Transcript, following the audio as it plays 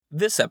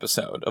This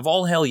episode of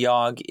All Hail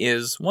Yogg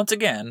is, once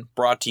again,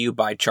 brought to you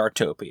by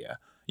Chartopia,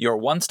 your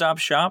one-stop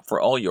shop for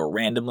all your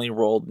randomly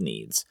rolled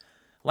needs.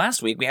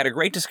 Last week, we had a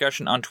great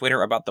discussion on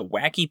Twitter about the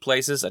wacky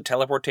places a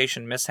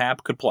teleportation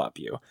mishap could plop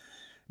you.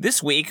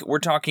 This week, we're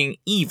talking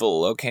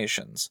evil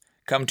locations.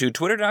 Come to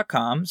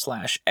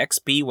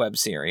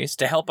twitter.com/xbwebseries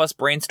to help us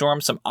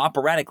brainstorm some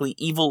operatically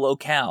evil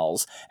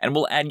locales, and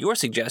we'll add your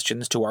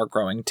suggestions to our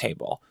growing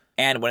table.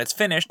 And when it's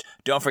finished,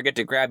 don't forget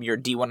to grab your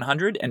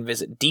D100 and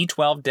visit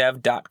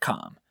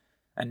d12dev.com.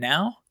 And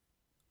now,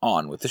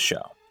 on with the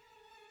show.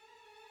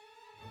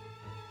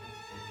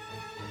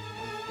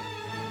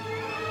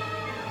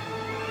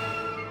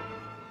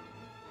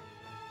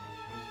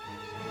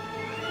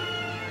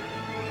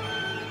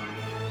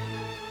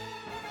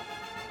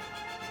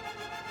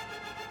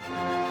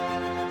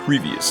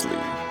 Previously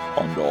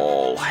on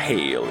All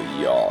Hail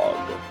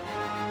Yogg.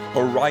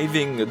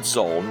 Arriving at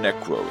Zal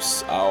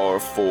Necros, our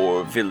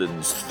four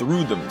villains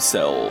threw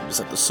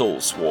themselves at the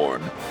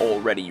Soulsworn,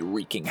 already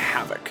wreaking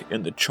havoc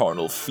in the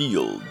charnel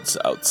fields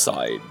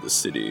outside the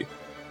city.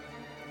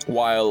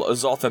 While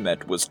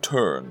Azothamet was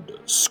turned,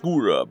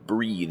 Skura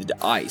breathed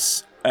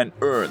ice, and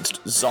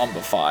Ernst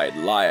zombified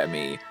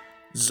Lyami.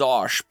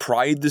 Zosh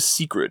pried the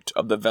secret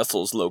of the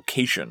vessel's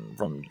location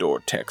from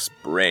Dortek's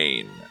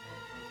brain.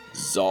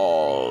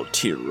 Zal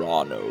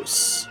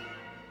Tyrannos.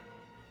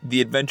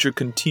 The adventure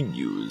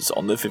continues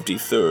on the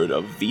 53rd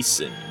of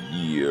Visen,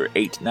 year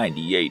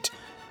 898,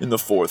 in the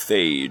 4th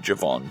age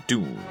of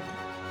Ondun.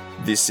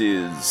 This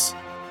is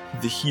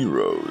The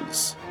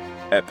Heroes,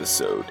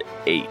 Episode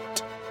 8.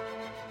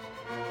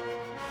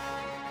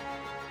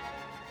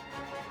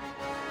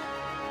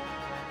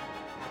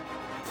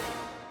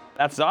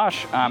 That's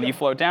Zosh. You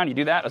float down, you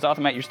do that.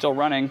 Azothamet, you're still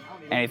running.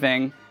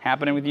 Anything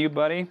happening with you,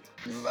 buddy?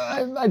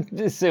 I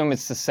assume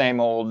it's the same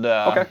old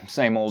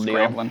same old deal.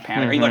 Scrambling,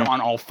 panic. Are you like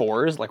on all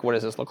fours? Like, what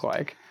does this look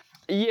like?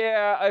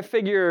 Yeah, I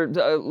figured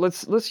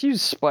let's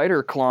use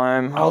spider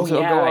climb. Oh, I'll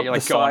yeah, go up you're, the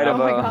like, going side up. of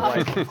Oh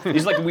a. Like,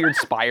 these like weird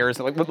spires,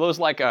 like those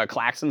like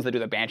klaxons that do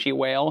the banshee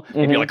wail.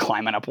 Maybe like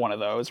climbing up one of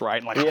those,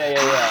 right? And, like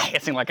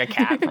hissing like a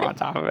cat from on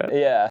top of it.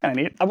 Yeah.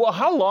 Kinda neat. Well,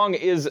 how long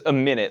is a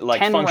minute?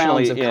 Like 10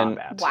 functionally rounds of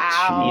combat.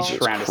 Wow. Each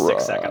round is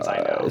 6 seconds, I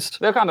know.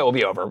 The combat will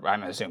be over,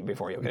 I'm assuming,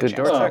 before you'll get a Did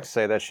chance. Dortek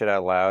say that shit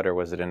out loud, or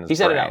was it in his He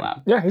said it brain? out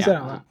loud. Yeah, he said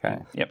it out loud. Okay.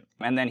 Yep.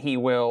 And then he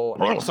will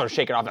sort of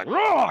shake it off like,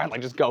 and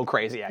like just go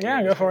crazy at you.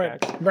 Yeah, go for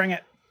it. Bring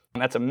it.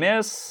 And that's a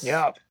miss.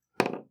 Yep.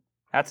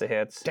 That's a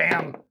hit.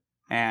 Damn.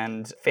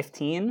 And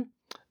 15?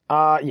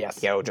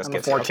 Yes. Yo, just I'm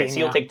gets at 14, okay, so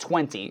you'll yeah. take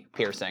 20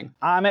 piercing.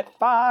 I'm at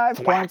 5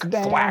 Thwack, points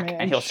thwack. damage.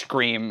 And he'll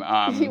scream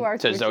You are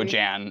to twitchy.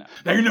 Zojan.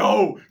 They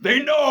know!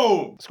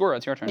 Skura,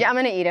 it's your turn. Yeah, I'm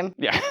gonna eat him.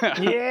 Yeah.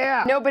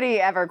 Yeah. Nobody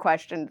ever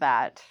questioned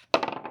that.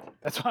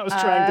 That's why I was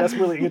trying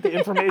desperately to get the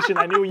information.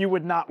 I knew you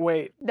would not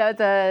wait.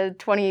 That's a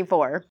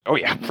 24. Oh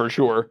yeah, for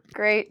sure.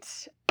 Great.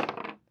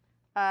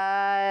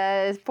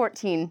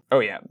 14. Oh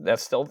yeah,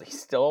 he's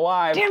still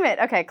alive. Damn it.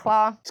 Okay,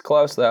 claw. It's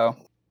close though.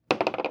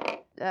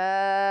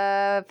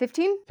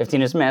 15.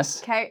 15 is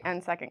miss. Okay,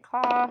 and second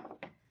claw.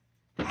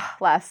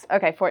 Less.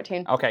 Okay,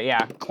 14. Okay,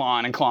 yeah,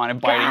 clawing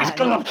and biting. He's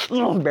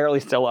barely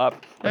still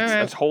up.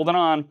 That's holding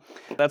on.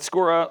 That's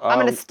Skura. I'm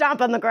gonna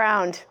stomp on the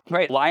ground.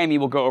 Right, Lyami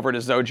will go over to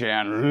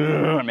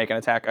Zojan and make an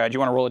attack. Do you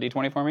want to roll a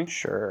d20 for me?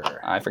 Sure.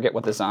 I forget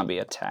what the zombie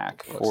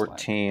attack looks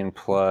 14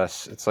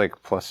 plus, it's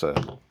like plus a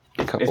couple.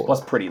 like. It's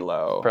plus pretty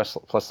low.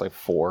 Plus like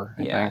 4,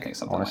 I think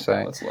something wanna like say.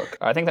 that. Let's look.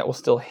 I think that will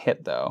still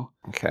hit though.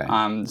 Okay.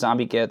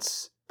 Zombie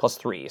gets plus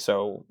 3,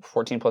 so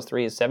 14 plus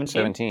 3 is 17.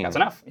 17. That's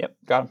enough. Yep,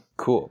 got him.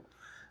 Cool.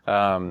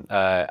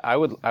 I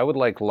would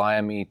like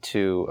Lyami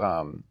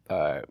to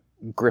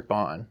grip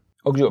on.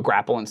 Oh, do a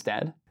grapple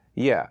instead?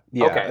 Yeah.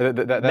 Okay.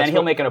 That's Then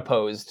he'll make an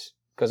opposed,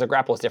 because a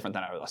grapple is different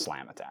than a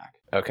slam attack.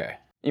 Okay.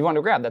 You want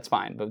to grab, that's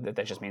fine, but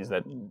that just means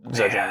that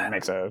Zojan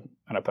makes an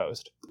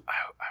opposed. I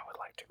would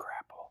like to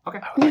grapple. Okay.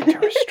 I would like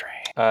to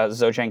restrain.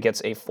 Zojan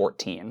gets a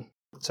 14.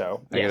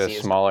 So, I get a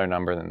smaller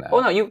number than that. Oh,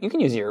 no, you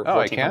can use your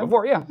 14 I can? from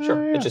before. Yeah, sure.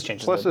 Oh, yeah. It just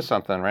changes. Plus is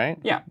something, right?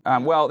 Yeah.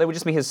 Well, it would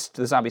just be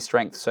the zombie's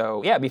strength.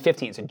 So, yeah, it'd be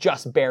 15. So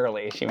just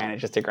barely she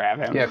manages to grab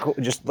him. Yeah, cool.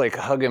 Just like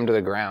hug him to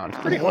the ground.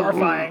 Pretty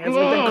horrifying. It's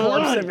like the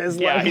corpse of his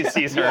Yeah, life. he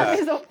sees her.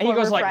 His And he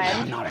goes former like,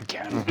 friend. not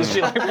again.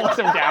 She like pulls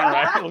him down,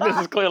 right? This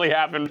has clearly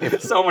happened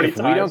so many If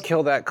times. we don't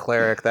kill that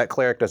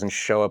cleric doesn't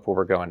show up where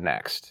we're going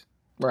next.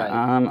 Right.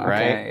 Okay,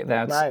 Right?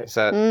 that's Right. Is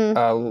that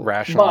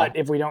rational? But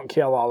if we don't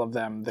kill all of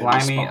them, they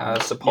Limey, spawn.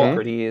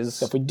 Sepulchrides.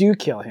 So if we do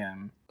kill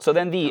him, So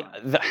then the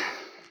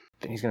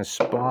Then he's going to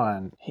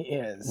spawn. he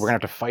is. We're going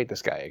to have to fight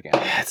this guy again.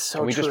 That's so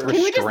Can we true. just Can we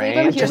just leave restrain?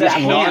 him here? Just Just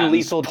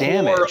non-lethal pour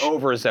damage.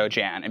 over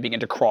Zojan and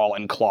begin to crawl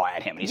and claw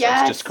at him. And he Yes.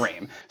 starts to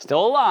scream.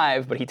 Still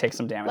alive, but he takes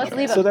some damage. Let's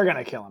Okay. leave So him. they're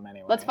gonna kill him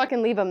anyway. Let's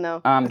fucking leave him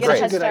though. Great. Get a That's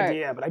a head good start.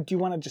 idea, but I do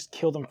want to just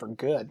kill them for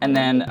good. And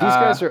then These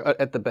guys are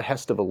at the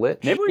behest of a lich.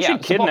 Maybe we Yeah,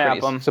 should kidnap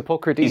Sepulchrides. him.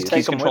 Sepulchrides. he's take him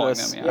with controlling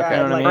us. them. yeah,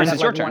 Okay. like, Bruce, I it's have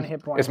your like turn. one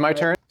hit point. It's my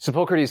turn.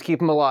 Sepulchrides,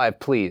 keep him alive,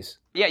 please.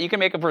 Yeah, you can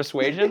make a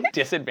persuasion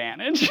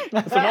disadvantage.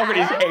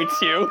 Sepulchrides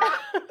hates you.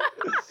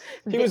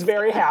 He was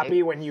very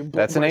happy when you.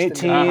 That's an burst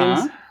 18. into-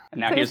 Uh-huh.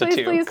 And now Please, here's a please,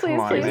 2. please, Come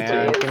on, please,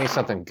 man. please. Give me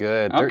something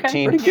good. Okay,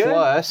 13 pretty good.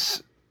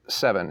 plus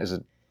 7 is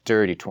a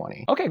dirty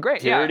 20. Okay,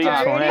 great. Dirty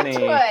Yeah. 20. So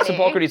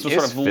Balcrates was It's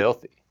sort of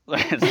filthy.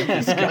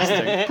 it's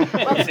disgusting.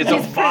 It's a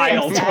He's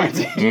vile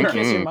pretty 20.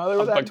 Kiss your mother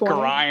with A that 20.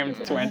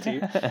 grimed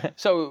 20.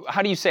 So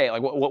how do you say it?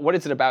 Like, what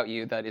is it about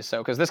you that is so?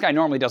 Because this guy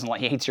normally doesn't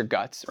he hates your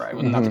guts, right?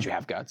 Well, not that you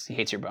have guts. He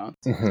hates your bones.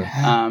 Your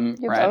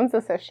Right? bones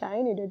are so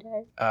shiny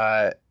today.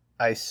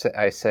 I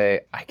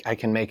say I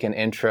can make an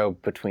intro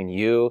between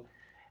you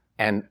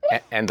and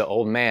the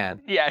old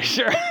man. Yeah,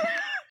 sure.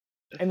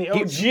 And the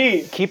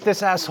OG. Keep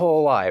this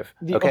asshole alive,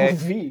 The okay?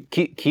 OV.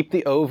 Keep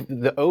the OV.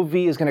 The OV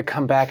is gonna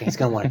come back and he's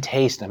gonna want to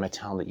taste. And I'm gonna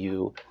tell him that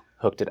you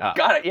hooked it up.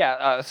 Got it.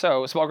 Yeah.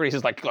 So Balcrates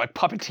is like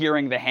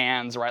puppeteering the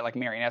hands, right, like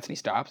marionettes, and he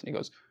stops and he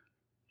goes,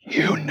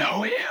 "You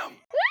know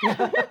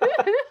him."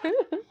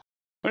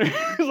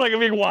 He's like a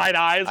big wide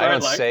eyes. I right?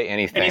 don't like, say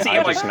anything. And you see I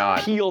him just like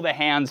nod. peel the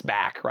hands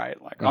back, right?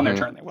 Like on their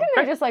turn, they will.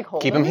 They're just like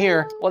holding Keep him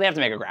here. Well, they have to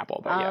make a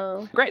grapple, but yeah.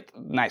 Oh. Great.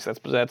 Nice.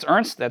 That's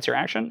Ernst. That's your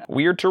action.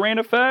 Weird terrain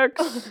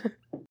effects.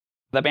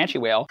 The Banshee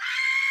Whale.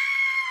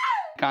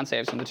 Con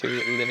saves from the 2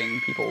 living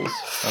peoples.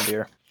 Oh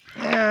dear.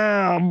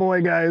 Oh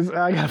boy, guys,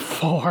 I got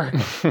 4.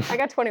 I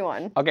got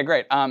 21. Okay,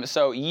 great.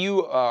 So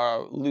you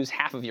lose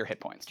half of your hit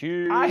points. I So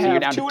you're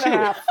have down to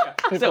 2.5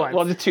 hit So, points.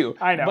 well, the 2.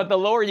 I know. But the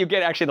lower you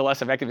get, actually, the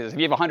less effective it is. If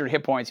you have 100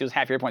 hit points, you lose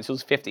half your hit points, you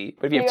lose 50.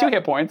 But if you have 2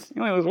 hit points,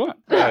 you only lose 1.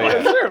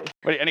 That's true.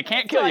 And it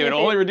can't kill you.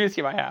 It'll only reduce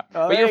you by half.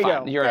 Oh, but you're there you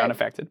fine. go. You're Good.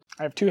 unaffected.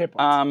 I have 2 hit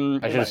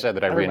points. I should have said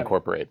that I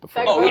reincorporate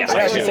before. Oh, yes,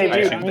 I I should assumed- say, I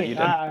dude, assumed that you did.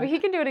 But he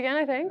can do it again,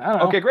 I think. I don't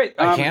know. Okay, great.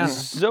 I can.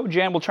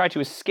 Zojan will try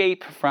to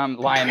escape from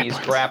Liamy's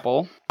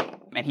grapple,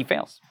 and he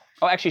fails.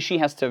 Oh, actually, she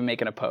has to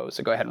make an oppose,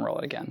 so go ahead and roll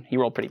it again. He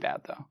rolled pretty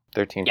bad, though.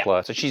 13 Yeah,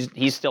 plus. so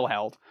he's still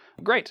held.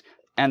 Great.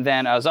 And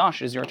then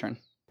Zosh, it is your turn.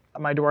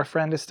 My dwarf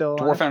friend is still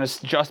alive. Dwarf friend is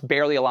just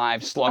barely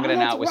alive, slugging it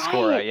that's out with right.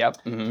 Skora. Yep.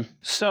 Mm-hmm.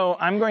 So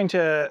I'm going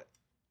to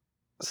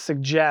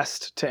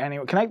suggest to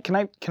anyone. Can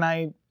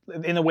I?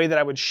 In the way that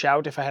I would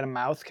shout if I had a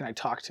mouth, can I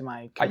talk to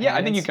my companions? Yeah,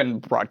 I think you can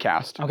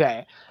broadcast.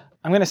 Okay.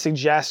 I'm going to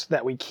suggest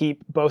that we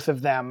keep both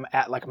of them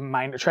at like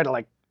try to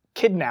like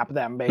kidnap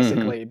them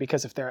basically,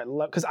 because if they're at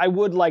because I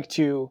would like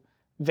to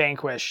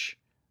vanquish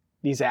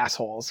these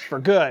assholes for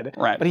good.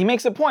 Right. But he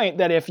makes a point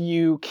that if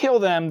you kill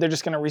them, they're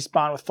just going to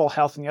respawn with full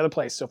health in the other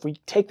place. So if we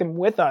take them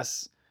with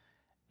us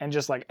and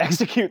just like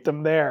execute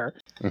them there,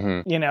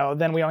 you know,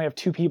 then we only have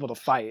 2 people to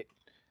fight.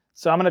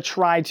 So I'm going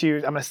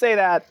to say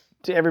that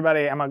to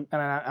everybody. I'm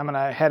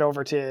gonna head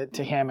over to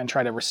him and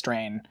try to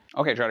restrain.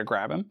 Okay, try to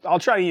grab him. I'll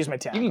try to use my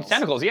tentacles. You can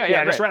tentacles, yeah,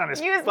 Yeah, just great. right on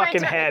his Use my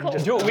fucking head.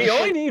 tentacles. Just, We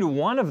only need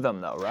one of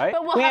them though, right?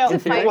 But we'll have to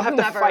fight we'll have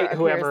to whomever fight appears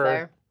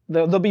whoever.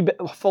 there. They'll be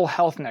full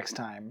health next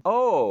time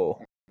Oh.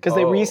 because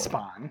they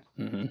respawn.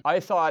 I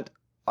thought.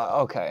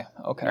 Okay.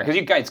 Because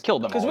you guys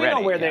killed them Because already.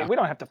 we know where yeah. we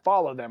don't have to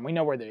follow them. We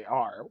know where they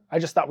are. I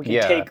just thought we could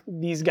Yeah. take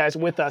these guys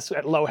with us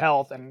at low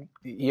health and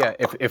Yeah,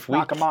 if we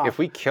Knock 'em off. if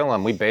we kill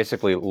them, we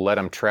basically let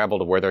them travel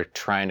to where they're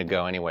trying to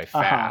go anyway,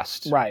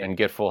 fast, right. and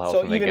get full health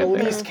so when they even get in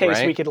there. least case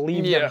right? we could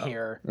leave Yeah. them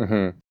here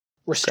Mhm.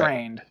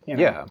 restrained. You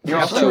know? Yeah. You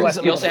Have two also, less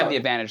you also people. have the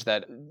advantage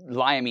that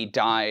Liamy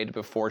died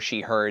before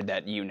she heard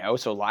that you know,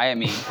 so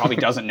Liamy probably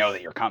doesn't know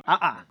that you're coming.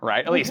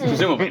 Right? At least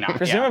presumably not.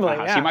 Presumably,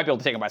 So yeah. you might be able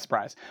to take him by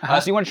surprise.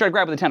 So you want to try to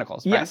grab with the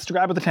tentacles, right? Yes, to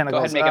grab with the tentacles.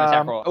 Go ahead and make an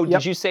attack roll. Oh, yep.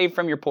 did you save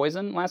from your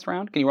poison last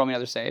round? Can you roll me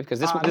another save? Because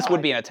this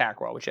would be an attack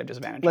roll, which you have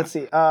disadvantage Let's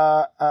on.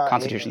 see.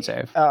 Constitution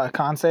save.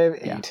 Con save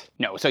 8. Yeah.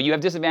 No, so you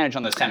have disadvantage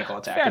on those tentacle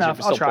attacks. Fair 'cause enough,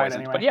 you're I'll still try it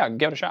poisoned. anyway. But yeah,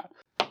 give it a shot.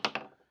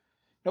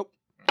 Nope.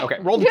 Okay.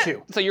 Roll the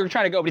 2. So you're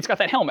trying to go, but he's got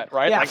that helmet,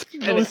 right? Yeah, Like,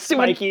 and it's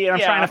spiky, and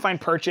I'm trying to find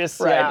purchase.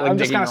 Right, Yeah, like I'm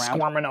just digging kind of around.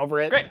 squirming over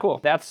it. Great, cool.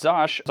 That's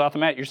Zosh.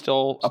 Zothamet, you're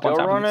still up on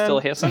Still top of him, running. still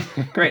hissing.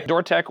 Great.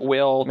 Dortek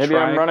will Maybe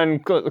try. I'm running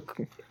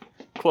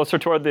closer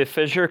toward the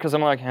fissure because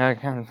I'm like,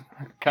 kind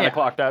of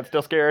clocked out,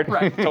 still scared.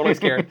 Right, totally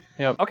scared.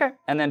 Yep. Okay,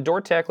 and then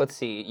Dortek, let's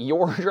see.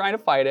 You're trying to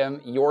fight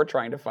him. You're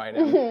trying to fight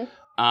him.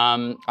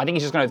 I think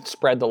he's just going to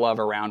spread the love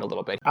around a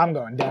little bit. I'm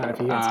going down if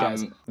he hits,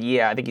 guys.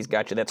 Yeah, I think he's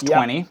got you. That's Yep.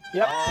 20.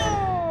 Yep.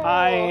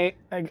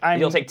 I'm.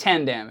 You'll take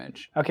 10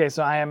 damage. Okay,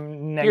 so I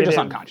am negative. You're just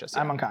unconscious,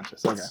 I'm yeah.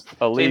 unconscious. Okay. A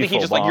So I think he lethal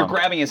just like you're bomb.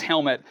 grabbing his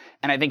helmet,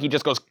 and I think he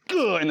just goes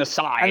in the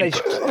side. And,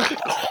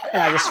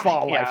 and I just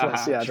fall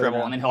lifeless. Yeah,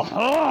 shrivel, and then he'll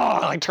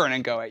like turn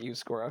and go at you,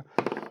 Skora.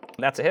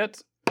 That's a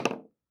hit,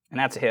 and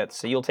that's a hit.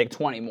 So you'll take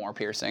 20 more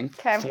piercing.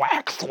 Okay.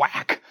 Thwack,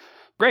 thwack.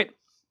 Great.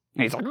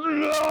 And he's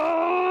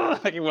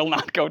like he will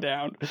not go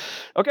down.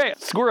 Okay,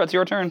 Skora, it's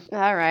your turn.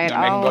 All right. You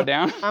wanna make him go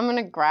down? I'm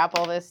gonna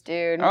grapple this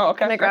dude. Oh, okay,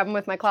 Can I grab him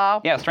with my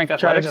claw? Yeah, strength try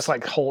to athletics. just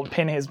like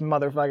pin his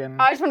motherfucking.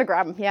 I just want to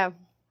grab him. Yeah.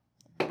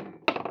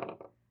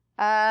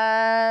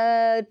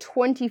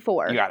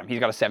 24. You got him. He's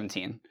got a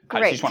 17. So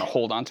you Great. just want to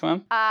hold on to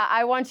him?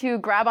 I want to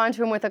grab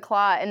onto him with a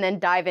claw and then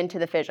dive into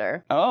the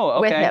fissure Oh,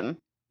 okay. with him.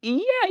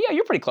 Yeah,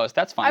 you're pretty close.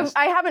 That's fine.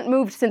 I haven't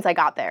moved since I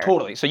got there.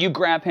 Totally. So you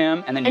grab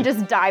him, and then you And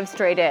just dive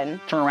straight in.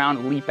 turn around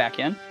and leap back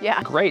in.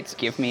 Yeah. Great.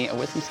 Give me a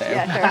wisdom save.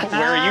 Yeah, sure.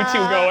 Where are you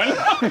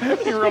two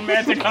going? Your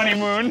romantic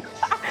honeymoon.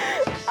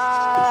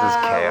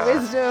 chaos.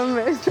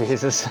 Wisdom.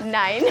 Jesus.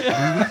 9. Going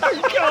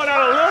on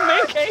a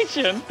little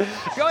vacation.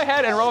 Go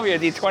ahead and roll me a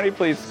d20,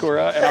 please,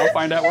 Skura, and I'll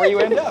find out where you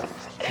end up.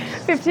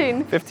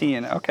 15.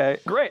 15. Okay,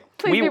 great.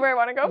 Please be where I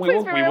want to go. We Please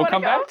will, be where we I will want to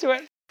come go. back to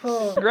it.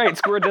 Great,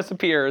 Skura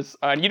disappears.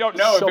 You don't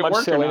know So if it much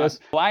worked silliness. or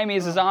not. Limey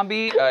is a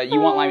zombie. You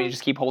want Limey to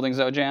just keep holding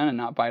Zojan and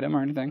not bite him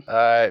or anything?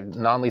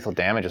 Non-lethal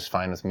damage is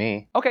fine with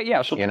me. Okay,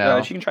 yeah, she'll, You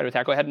know. she can try to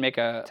attack. Go ahead and make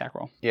a attack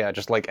roll. Yeah,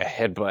 just like a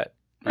headbutt.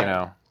 You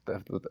know,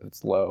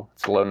 it's low.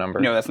 It's a low number.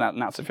 No, that's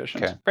not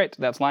sufficient. Okay. Great,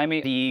 that's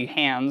Limey. The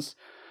hands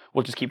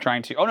will just keep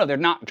trying to. Oh no, they're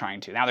not trying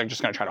to. Now they're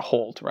just going to try to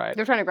hold, right?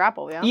 They're trying to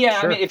grapple, yeah? Yeah,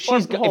 Sure. I mean, if Or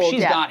she's hold,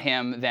 yeah. got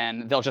him,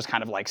 then they'll just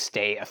kind of like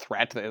stay a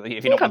threat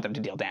if you don't want them to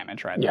deal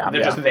damage, right? Yeah, They're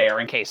yeah. just there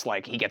in case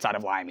like he gets out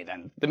of Limey.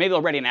 Then maybe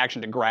they'll ready an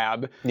action to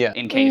grab Yeah.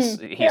 in case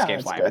he Yeah,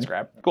 escapes that's Limey's good.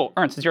 grab. Cool,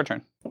 Ernst, it's your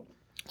turn.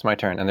 It's my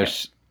turn. And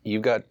there's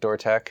you've got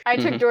Dortek. I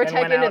took And Dortek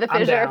went into out, the I'm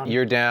fissure. down.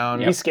 You're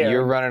down. He's scared.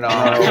 You're running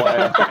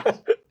on.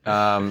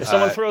 If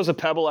someone throws a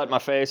pebble at my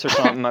face or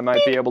something, I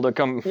might be able to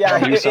come Yeah,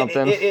 do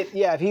something.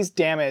 if he's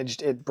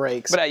damaged, it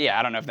breaks. But yeah,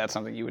 I don't know if that's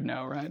something you would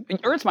know, right?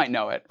 Ernst might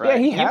know it, right? Yeah,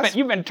 he has.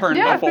 You've been turned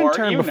Yeah, I've before. been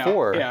turned you know.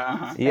 before.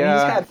 Yeah. And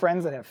Yeah. he's had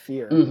friends that have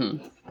fear,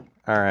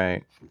 All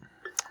right.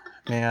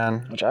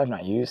 Man, which I've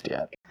not used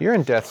yet. you're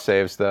in death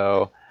saves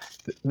though.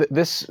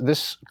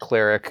 This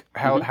cleric,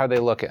 how they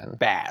looking?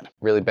 Bad.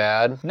 Really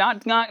bad.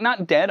 Not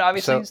dead,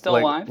 obviously, still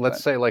like, alive. Let's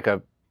but- say like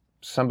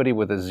somebody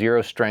with a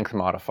 0 strength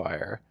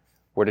modifier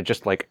were to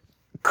just like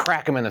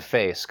crack him in the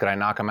face. Could I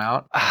knock him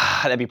out?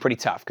 That'd be pretty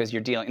tough because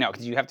you're dealing. No,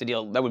 because you have to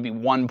deal. That would be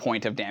 1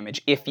 point of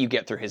damage if you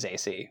get through his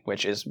AC,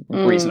 which is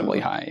reasonably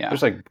high. Yeah.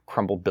 There's like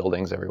crumbled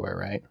buildings everywhere,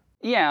 right?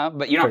 Yeah,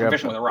 but you're not Like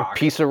proficient with a rock.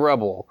 piece of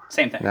rubble.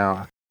 Same thing.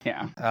 No.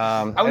 Yeah. I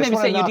I would just maybe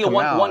wanna say you knock deal him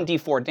one out.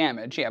 1d4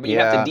 damage. Yeah, but you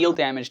have Yeah. to deal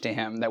damage to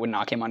him that would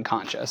knock him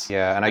unconscious.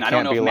 Yeah, and I And I can't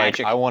don't know be if like,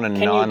 magic- I want a Can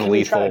you try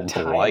non-lethal to tie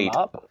him blight.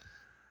 up?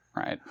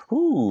 Right.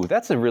 Ooh,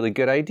 that's a really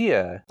good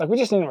idea. Like we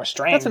just need to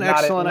restrain. That's an not-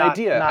 excellent not-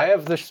 idea. not- I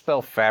have the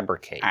spell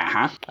Fabricate.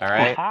 Uh-huh. All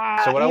right.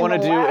 Ah, So what I want to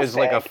do is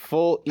like a elastic.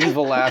 full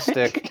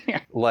elastic,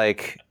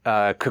 like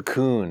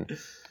cocoon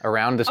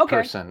around this Okay.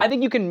 person. I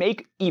think you can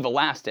make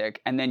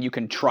Elastic, and then you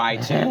can try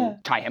to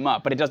tie him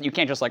up, but it doesn't. You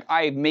can't just like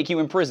I make you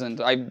imprisoned.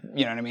 You know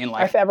what I mean? I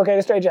Like, fabricate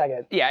a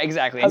straitjacket. yeah,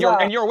 exactly. Huzzah.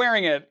 And you're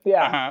wearing it.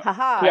 Yeah. Uh-huh.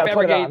 Haha. Yeah, I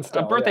put it fabricate on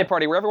still, a birthday yeah.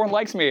 party where everyone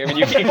likes me. I mean,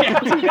 you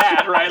can't do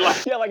that, right?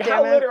 Like, Yeah, like Damn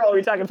how it. literal are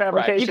we talking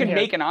fabrication right. You can here?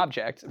 make an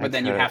object, but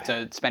then you could. have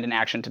to spend an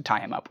action to tie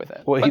him up with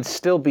it. well, But- he'd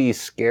still be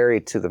scary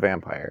to the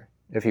vampire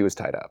if he was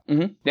tied up,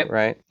 Mhm. Yep.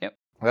 right? Yep.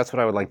 That's what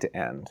I would like to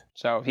end.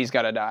 So he's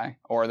got to die,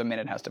 or the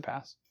minute has to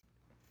pass.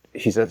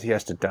 He says he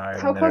has to die.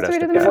 How and then close it are has we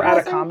to the pass. For minute? out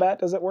of combat,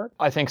 does it work?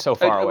 I think so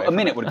far away. A from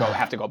minute it. would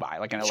have to go by,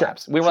 like in a Sure.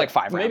 lapse. We were like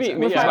 5 rounds. Maybe in.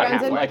 yeah, five like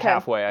rounds in? halfway. Okay.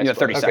 Halfway. I You got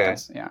 30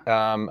 suppose. seconds.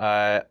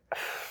 Yeah.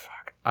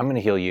 Fuck. I'm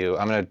gonna heal you.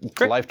 I'm gonna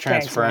Great. life Thanks,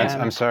 transference.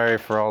 man. I'm sorry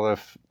for all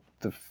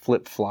the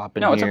flip flop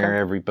in No, it's here, okay.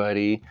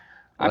 everybody.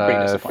 I'm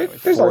pretty disappointed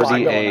with There's a lot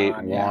going 48,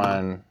 on, yeah.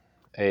 1,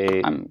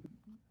 8, I'm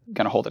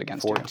gonna hold it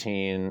against you.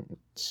 14,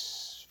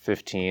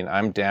 15.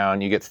 I'm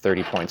down. You get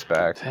 30 points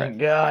back. Thank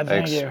God,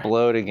 thank you.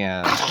 Explode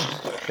again.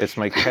 It's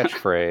my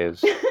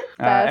catchphrase.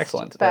 Best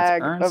Excellent.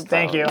 bag That's Ernst. of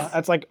Thank you. bones.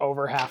 That's like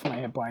over half my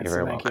hit points. You're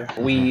So very thank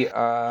you.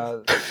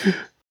 We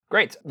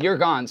great. You're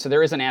gone, so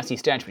there is a nasty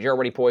stench, but you're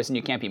already poisoned.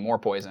 You can't be more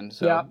poisoned,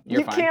 so Yeah. you're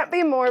You fine. can't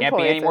be more Can't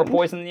poisoned. be any more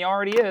poison than he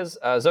already is.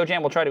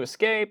 Zojan will try to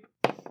escape.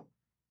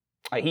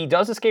 He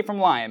does escape from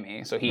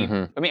Lyame, so he.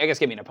 Mhm. I mean, I guess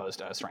give me an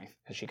opposed strength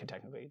because she could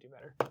technically do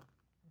better.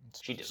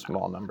 She does not.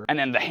 Small number. And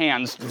then the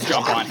hands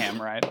jump on him,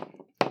 right?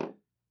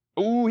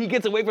 Ooh, he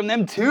gets away from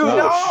them too.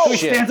 Oh, So he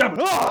shit. stands up,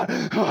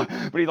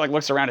 but he like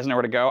looks around, has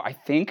nowhere to go. I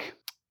think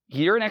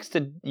you're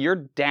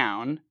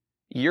down.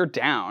 You're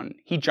down.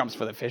 He jumps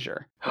for the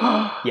fissure.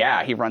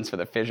 Yeah, he runs for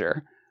the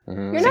fissure.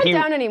 Mhm. You're not he-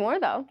 down anymore,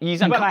 though. He's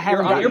But I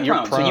haven't you're gotten- prone,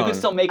 you're so you can prone.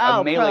 still make Oh,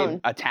 a melee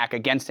prone. attack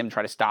against him,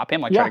 try to stop him,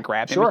 like Yeah, try to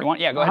grab him sure. if you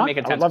want. Yeah, go ahead and make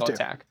a I would love tentacle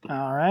to. attack.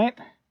 All right.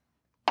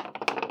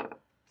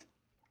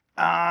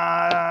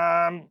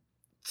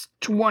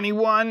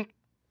 21.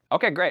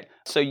 Okay, great.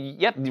 So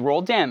yep, you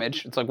roll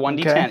damage. It's like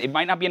 1d10. Okay. It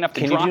might not be enough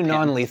to Can you drop do him.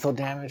 non-lethal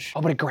damage?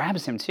 Oh, but it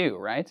grabs him too,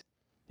 right?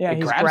 Yeah, it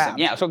he's grabs grabbed.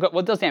 him. Yeah, so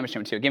what does damage to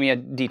him too? Give me a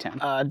d10.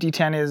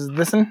 D10 is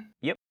this one?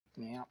 Yep.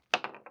 Yeah.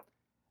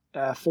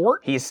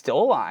 4. He's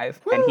still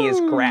alive, and he is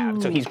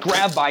grabbed. So he's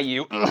grabbed by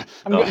you. I'm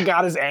getting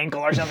got his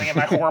ankle or something in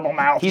my horrible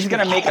mouth. He's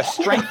gonna make a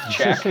strength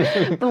check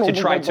to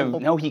try to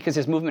no, because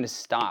his movement is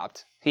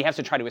stopped. He has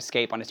to try to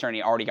escape on his turn.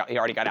 He already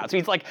got out. So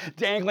he's like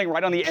dangling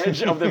right on the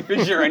edge of the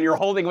fissure, and you're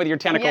holding with your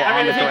tentacle Yeah,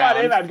 on the if he got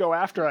ground. in, I'd go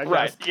after, I guess.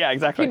 Right. Yeah.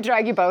 Exactly. He'd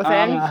drag you both in.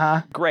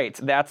 Uh-huh. Great.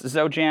 That's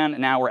Zojan.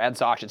 Now we're at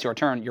Zosh. It's your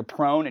turn. You're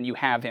prone, and you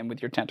have him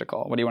with your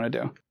tentacle. What do you want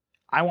to do?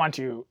 I want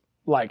to,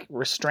 like,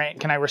 restrain.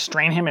 Can I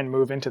restrain him and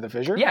move into the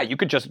fissure? Yeah, you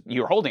could just.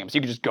 You're holding him, so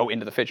you could just go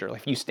into the fissure.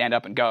 Like if you stand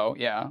up and go,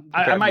 yeah.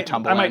 I might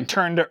tumble in.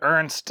 turn to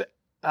Ernst,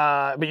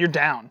 but you're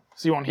down,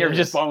 so you won't hear You're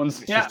just this.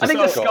 bones. Yeah, I think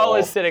so- the skull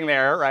is sitting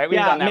there, right? We've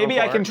Yeah, done that maybe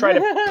I before. can try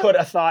to put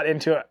a thought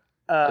into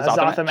Azathomet?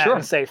 Azathomet Sure.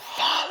 and say,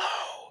 follow.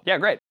 Yeah,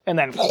 great. And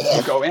then,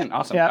 You go in.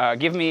 Awesome. Yeah.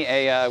 Give me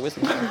a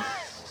wisdom check.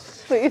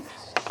 Please.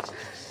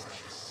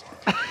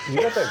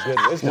 You got that good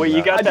wisdom. Well, you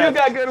though. got I that. do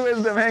got good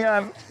wisdom. Hang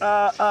on.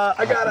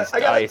 I got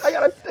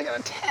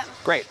a 10.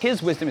 Great.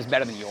 His wisdom is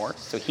better than yours,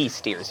 so he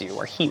steers you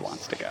where he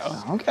wants to go.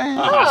 Okay.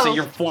 So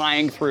you're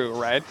flying through,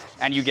 right?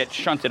 And you get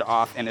shunted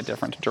off in a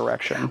different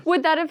direction.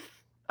 Would that have...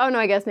 Oh, no,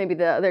 I guess maybe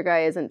the other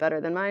guy isn't better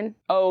than mine.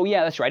 Oh,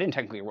 yeah, that's right. I didn't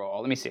technically roll.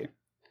 Let me see.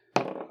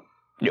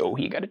 No,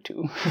 he got a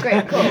 2.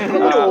 Great, cool.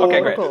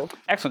 Okay, great. Cool.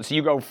 Excellent. So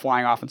you go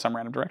flying off in some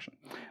random direction.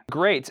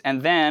 Great.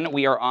 And then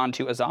we are on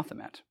to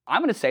Azathomet.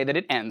 I'm going to say that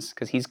it ends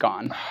because he's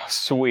gone.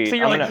 Sweet. So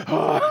you're I'm like,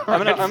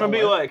 gonna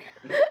be like,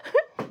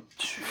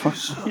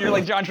 you're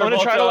like John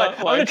Travolta.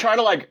 I'm gonna try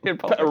to like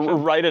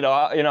write it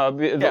off,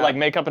 like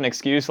make up an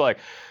excuse like,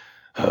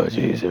 oh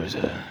geez, there was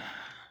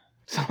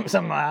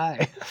Some eye.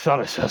 I thought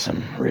I saw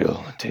some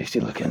real tasty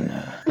looking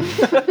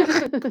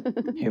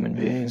human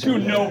beings. To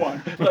no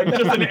one. Like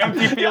just an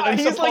empty field and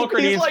he's like-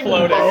 Sepulchres he's like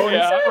floating. bones.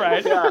 Yeah,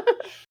 right. Yeah.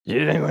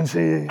 Did anyone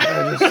see?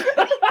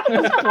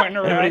 Pointing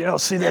around. Anybody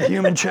else see that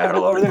human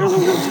chattel over there?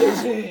 Real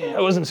tasty. I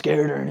wasn't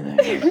scared or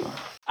anything.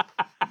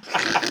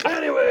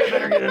 Anyway,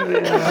 better get into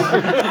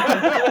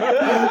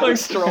the. Like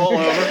stroll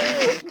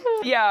over.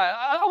 Yeah,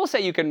 I will say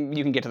you can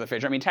get to the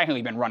fissure. I mean, technically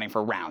you've been running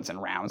for rounds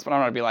and rounds, but I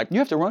don't want to be like, you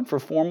have to run for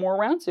 4 more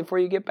rounds before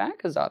you get back,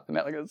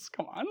 Azathomet. Like,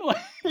 come on. Like,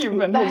 you've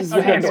been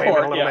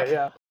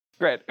Yeah.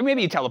 Great.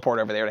 Maybe you teleport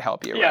over there to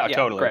help you. Yeah, right?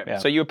 totally. Great. Yeah.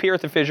 So you appear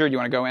at the fissure. Do you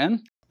want to go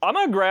in? I'm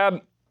gonna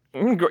grab.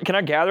 Can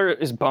I gather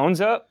his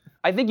bones up?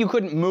 I think you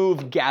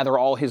couldn't gather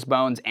all his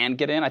bones and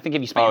get in. I think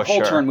if you spent your whole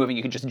sure. turn moving,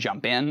 you could just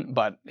jump in,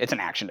 but it's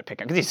an action to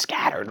pick him because he's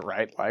scattered,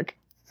 right? Like.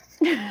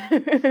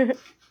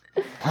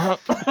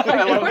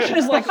 The question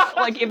is like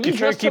if you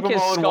just keep took them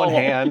his all in skull, one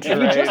hand, if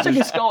you right? just took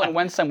his skull and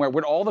went somewhere,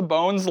 would all the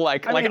bones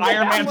like mean, Iron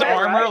that Man's way,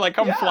 armor right? like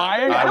come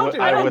flying? I don't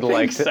would think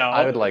like to. so.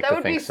 I would like That to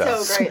would be think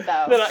so. so great,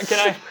 though. Can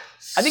I?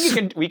 I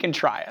think we can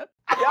try it.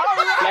 Yeah,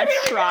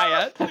 Let's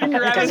try it. You can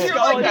grab Because his you're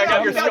skull. like, I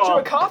got your got you a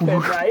skull. coffin,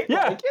 right?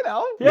 Yeah. Like, you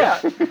know. Yeah.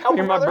 Help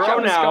You're my another bro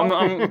help now.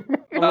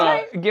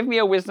 skull. Give me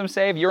a wisdom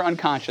save. You're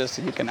unconscious.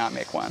 You cannot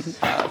make one,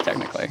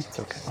 technically.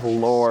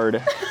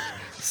 Lord.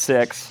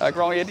 6.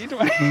 Roll me a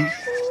d20.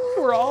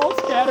 We're all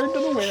scattered to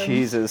the wind.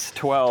 Jesus.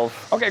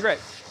 12. Okay, great.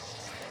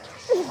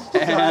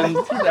 And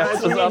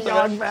that's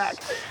Yog back.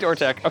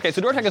 Dortek. Okay, so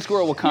Dortek and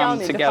Squirrel will Y'all come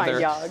need together.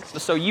 to find Yog.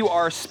 So you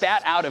are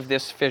spat out of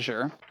this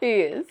fissure,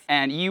 He is.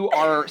 and you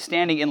are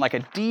standing in like a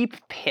deep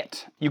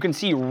pit. You can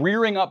see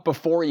rearing up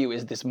before you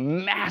is this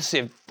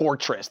massive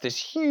fortress, this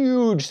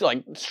huge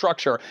like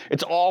structure.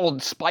 It's all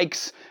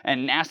spikes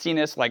and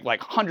nastiness, like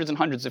hundreds and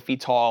hundreds of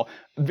feet tall.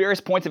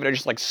 Various points of it are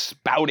just like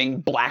spouting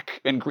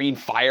black and green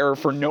fire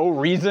for no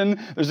reason.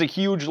 There's a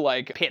huge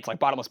like pit, like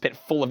bottomless pit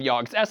full of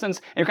Yog's essence,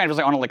 and you're kind of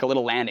just like on like a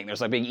little landing.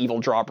 There's like a big evil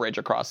drawbridge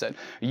across it.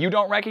 You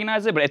don't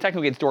recognize it, but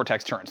technically it's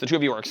Dortek's turn. So the two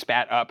of you are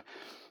spat up,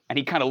 and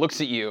he kind of looks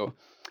at you.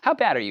 How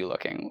bad are you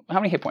looking? How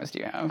many hit points do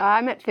you have?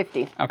 I'm at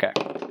 50. Okay.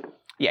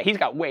 Yeah, he's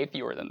got way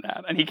fewer than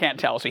that, and he can't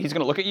tell. So he's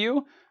gonna look at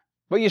you,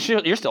 but you're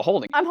still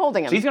holding. I'm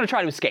holding him. So he's gonna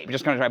try to escape. He's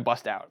just gonna try to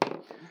bust out.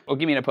 Well,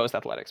 give me an opposed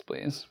athletics,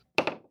 please.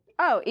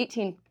 Oh,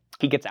 18.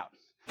 He gets out.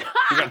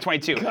 You got a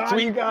 22. So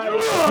he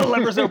guys.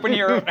 levers open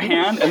your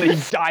hand, and then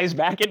he dives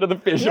back into the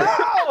fissure.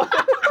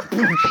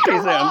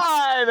 He's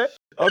in.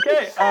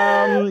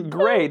 Okay,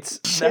 great.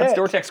 That's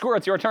Dortek Squirrel.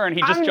 It's your turn.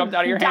 He just jumped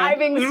out of your hand.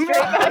 Diving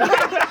straight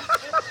back.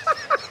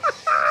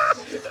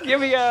 Give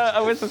me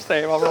a wisdom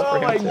save. I'll roll for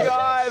him. Oh my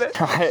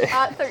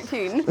god.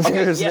 13.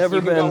 There's Yes, never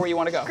you can go been. where you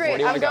want to go. Where Great.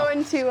 do you I'm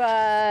want to go? going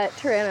to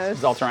Tyrannos.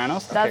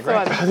 Zaltaranos? That's okay,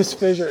 great. the one. This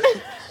fissure.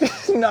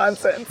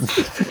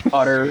 Nonsense.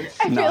 Utter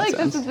I feel like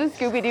nonsense. this is the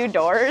Scooby-Doo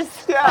doors.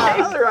 Yeah,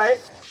 that's right.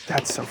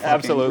 That's so fucking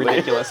Absolutely.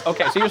 ridiculous.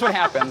 Okay, so here's what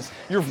happens.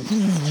 You're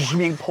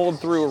being pulled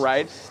through,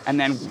 right? And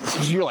then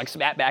you're like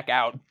spat back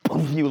out.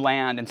 You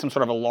land in some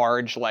sort of a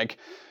large, like,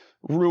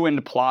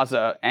 ruined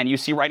plaza, and you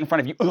see right in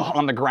front of you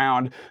on the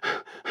ground,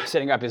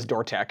 sitting up is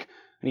Dortek.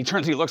 And he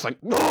turns, he looks like,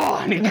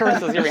 and he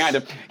curses you behind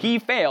him. He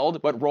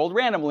failed, but rolled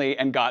randomly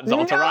and got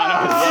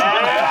Zaltaranos.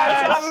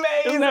 That's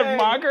amazing. Isn't that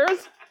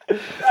bonkers?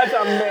 That's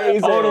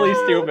amazing. Totally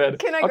stupid.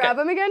 Can I Okay. grab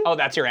him again? Oh,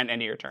 that's your end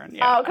of your turn.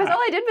 Yeah. Oh, because all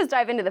I did was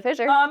dive into the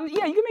fissure.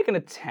 Yeah, you can make an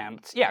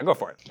attempt. Yeah, go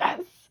for it.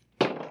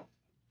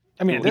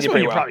 I mean, at He this did point,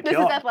 pretty you well. probably This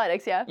kill is him.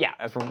 athletics, yeah? Yeah,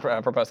 that's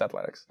proposed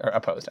athletics, or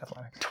opposed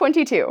athletics.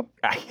 22.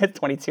 I hit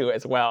 22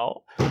 as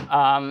well.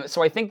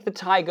 So I think the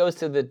tie goes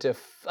to the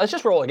let's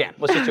just roll again.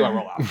 Let's just do a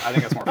roll off. I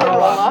think that's more fun.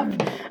 Roll off.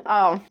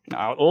 Oh,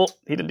 No,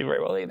 he didn't do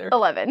very well either.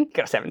 11.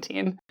 Got a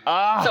 17. So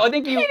I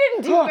think you... He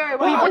didn't do very well.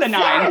 Well, you put a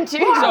 9.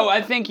 17. So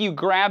I think you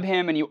grab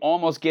him and you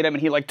almost get him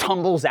and he like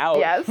tumbles out.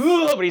 Yes.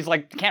 But he's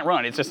like, can't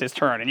run. It's just his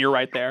turn and you're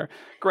right there.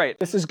 Great.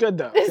 This is good,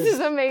 though. This is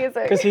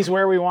amazing. Because he's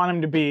where we want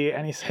him to be,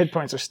 and his hit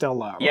points are still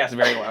low. Yes,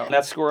 very low.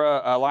 That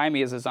Skura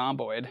Limey is a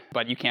zomboid,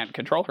 but you can't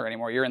control her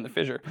anymore. You're in the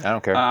fissure. I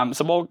don't care.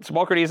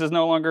 Sepulchres is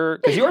no longer...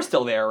 Because you're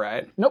still there,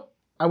 right? Nope.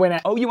 I went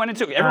at. Oh, you went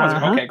into it. Everyone's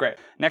okay, great.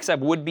 Next up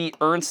would be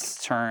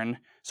Ernst's turn.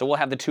 So we'll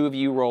have the two of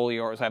you roll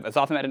yours. Have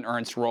Azathomet and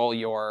Ernst roll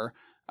your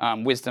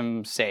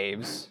wisdom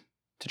saves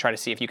to try to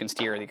see if you can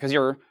steer. Because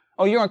you're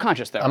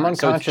unconscious though. I'm right?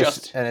 So unconscious,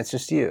 it's and it's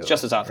just you.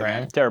 just Azathomet.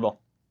 right? Terrible.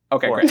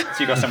 Okay, great. So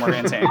you go somewhere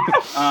insane.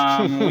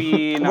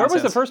 Where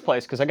was the first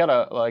place? Because I got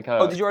a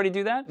Oh, did you already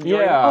do that?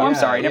 Yeah. Oh, I'm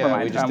sorry. Never yeah,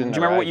 mind. we just Do you didn't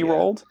remember what arrive you yet.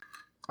 rolled?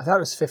 I thought it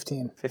was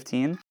 15.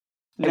 15? It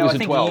No, was I a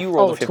think 12. you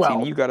rolled Oh, a 15.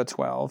 12. You got a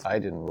 12. I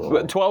didn't roll.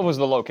 But 12 was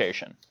the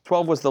location.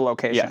 12 was the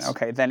location. Yes.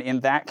 Okay, then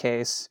in that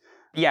case,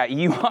 yeah,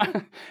 you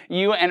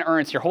and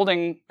Ernst, you're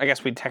holding, I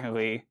guess we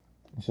technically...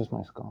 It's just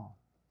my skull.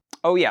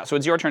 Oh yeah, so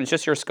it's your turn. It's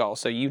just your skull.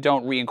 So you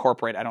don't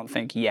reincorporate, I don't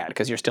think, yet,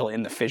 because you're still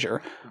in the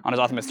fissure. On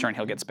Azothamet's turn,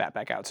 he'll get spat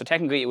back out. So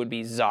technically, it would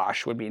be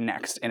Zosh would be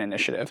next in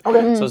initiative.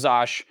 Okay. So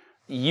Zosh,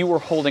 you were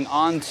holding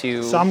on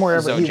to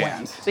Somewhere wherever he Zojan.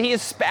 went. So he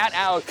is spat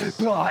out,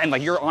 and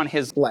like you're on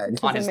his Leg.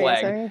 on his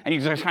leg, Amazing. and you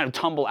just kind of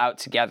tumble out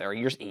together.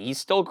 He's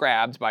still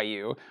grabbed by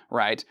you,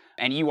 right?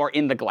 And you are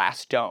in the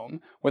glass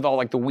dome with all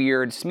like the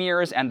weird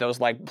smears and those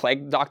like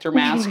plague doctor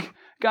mask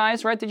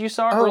guys, right? That you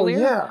saw Oh, earlier.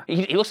 yeah.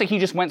 He looks like he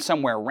just went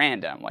somewhere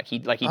random. Like he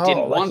didn't like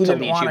want he to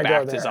didn't lead you wanna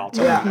back go to there.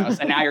 Zaltaranos.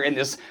 And now you're in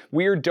this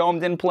weird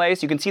domed-in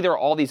place. You can see there are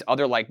all these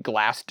other like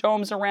glass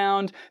domes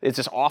around. It's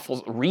this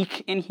awful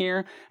reek in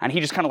here, and he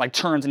just kind of like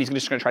turns and he's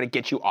just going to try to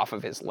get you off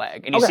of his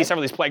leg. And you see some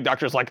of these plague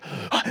doctors like,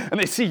 and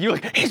they see you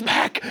like, he's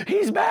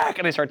back,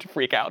 and they start to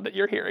freak out that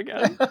you're here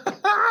again.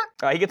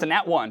 He gets a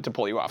nat 1 to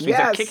pull you off. So he's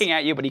like Yes. kicking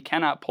at you, but he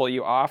cannot pull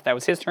you off. That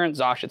was his turn.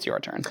 Zosh, it's your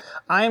turn.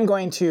 I am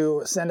going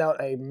to send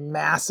out a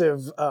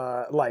massive,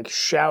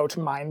 shout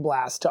mind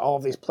blast to all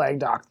of these plague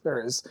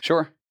doctors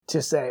Sure.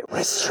 to say,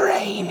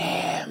 restrain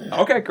him.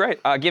 Okay, great.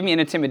 Give me an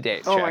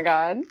intimidate Oh check. my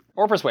god.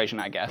 Or persuasion,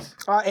 I guess.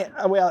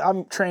 Well,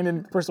 I'm trained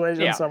in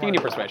persuasion, Yeah, so you can do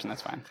persuasion,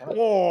 that's fine.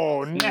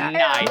 Oh, nice.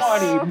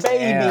 Nice.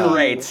 Baby.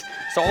 Great.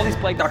 So all these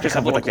plague doctors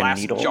have with, little like, a glass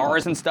needle.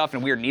 jars and stuff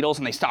and weird needles,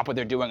 and they stop what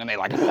they're doing and they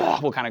like,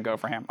 will kind of go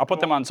for him. I'll put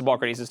them on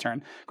Subalcrates'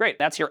 turn. Great,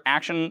 that's your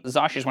action.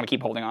 Zosh, you just want to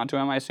keep holding on to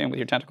him, I assume, with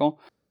your tentacle?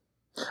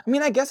 I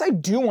mean, I guess I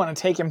do want to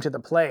take him to the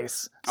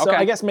place. So Okay.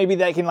 I guess maybe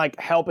they can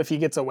help if he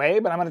gets away,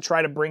 but I'm going to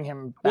try to bring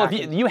him Well, back.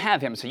 if you have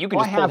him, so you can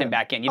Oh, just I pull have him him.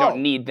 back in. You Oh.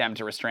 don't need them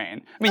to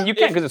restrain. I mean, you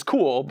can because it's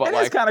cool, but It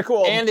like... is kind of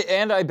cool.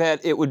 And I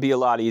bet it would be a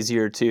lot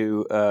easier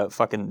to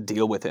fucking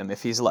deal with him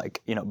if he's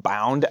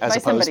bound as By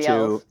opposed somebody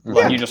to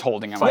else. you just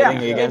holding him.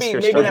 Fighting yeah, against maybe,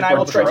 your maybe then I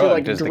will try to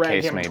drugged, as the drag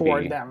case him may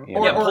toward be. them.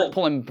 Yeah. Yeah,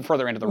 pull him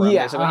further into the room,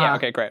 Yeah, basically. Yeah, uh-huh.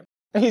 okay, great.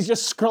 He's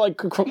just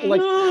quarantine,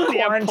 pulling.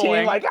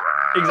 ah!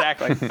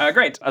 Exactly.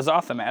 Great.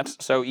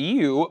 Azothamet. So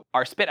you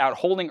are spit out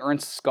holding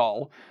Ernst's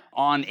skull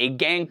on a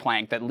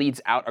gangplank that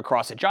leads out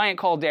across a giant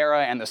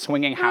caldera and the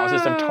swinging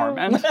houses of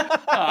Torment.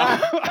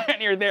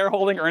 And you're there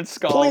holding Ernst's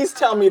skull. Please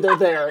tell me they're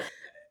there.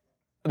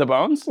 The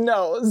bones?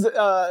 No,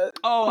 Oh,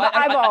 The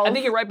I eyeballs.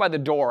 think you're right by the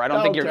door. I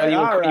don't think Okay, you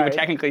would alright.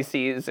 technically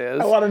see this.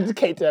 I wanted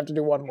Kate to have to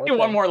do one more. Do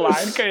one thing. more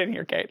line. Get in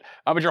here, Kate.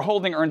 But you're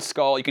holding Ernst's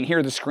skull. You can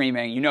hear the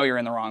screaming. You know you're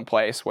in the wrong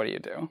place. What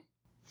do?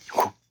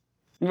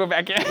 You go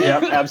back in.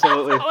 Yep,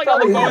 absolutely. Like all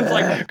the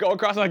bones go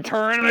across and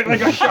turn and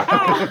like a shot.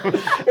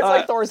 It's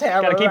like Thor's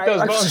hammer. Gotta keep right? those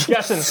Like, bones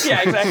guessing.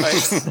 Yeah,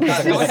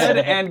 exactly. Go ahead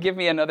and give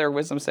me another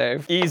wisdom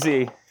save.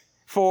 easy.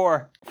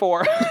 4.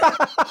 4.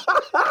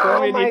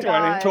 Oh my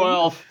god.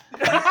 12.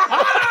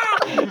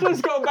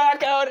 Just go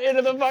back out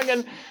into the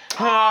fucking...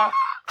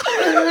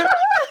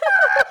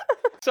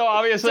 So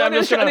obviously So I'm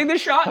just gonna... I think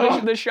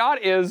the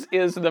shot is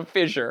the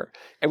fissure,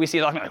 and we see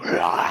it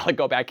like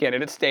go back in,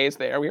 and it stays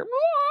there. We hear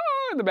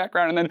in the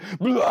background, and then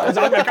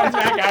Zaltaranos comes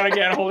back out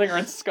again, holding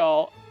Ernst's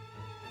skull.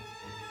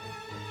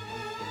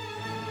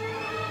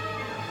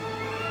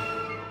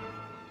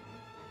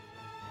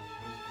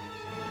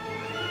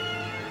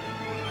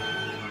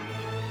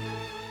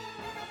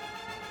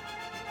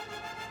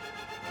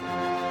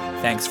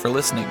 Thanks for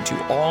listening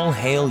to All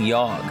Hail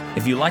Yog.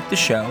 If you like the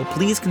show,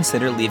 please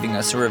consider leaving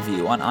us a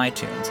review on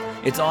iTunes.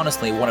 It's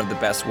honestly one of the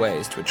best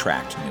ways to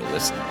attract new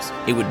listeners.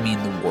 It would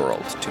mean the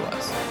world to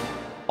us.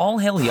 All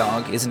Hail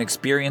Yog is an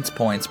Experience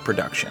Points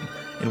production.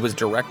 It was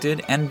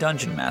directed and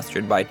dungeon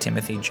mastered by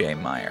Timothy J.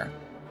 Meyer.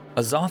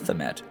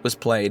 Azothamet was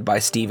played by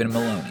Stephen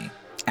Maloney,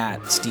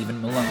 at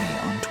Stephen Maloney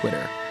on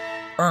Twitter.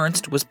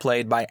 Ernst was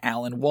played by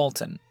Alan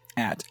Walton,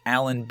 at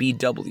Alan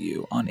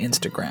BW on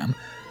Instagram.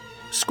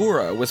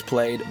 Skura was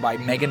played by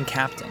Megan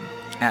Captain,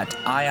 at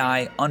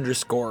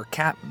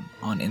II_Captain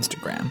on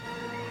Instagram.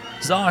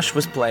 Zosh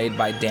was played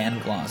by Dan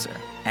Glauser,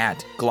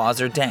 at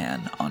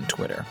GlauserDan on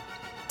Twitter.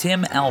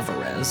 Tim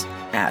Alvarez,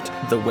 at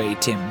The Way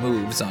Tim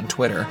Moves on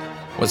Twitter,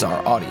 was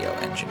our audio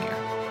engineer.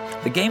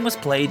 The game was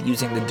played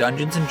using the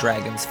Dungeons &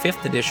 Dragons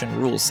 5th edition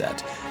rule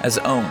set, as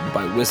owned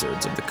by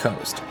Wizards of the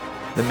Coast.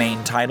 The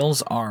main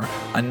titles are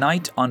A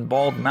Night on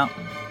Bald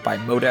Mountain by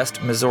Modest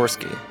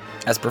Mussorgsky,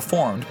 as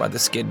performed by the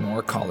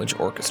Skidmore College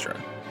Orchestra.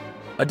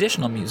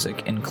 Additional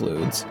music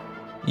includes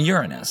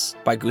Uranus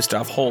by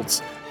Gustav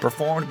Holst,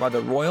 performed by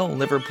the Royal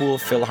Liverpool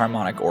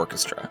Philharmonic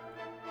Orchestra.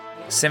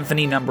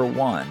 Symphony No.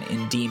 1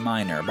 in D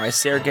minor by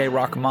Sergei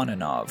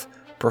Rachmaninoff,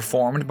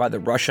 performed by the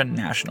Russian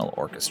National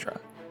Orchestra.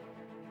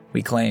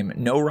 We claim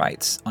no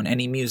rights on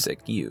any music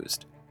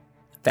used.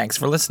 Thanks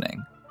for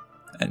listening,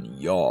 and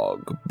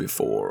Yog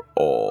before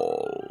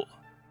all.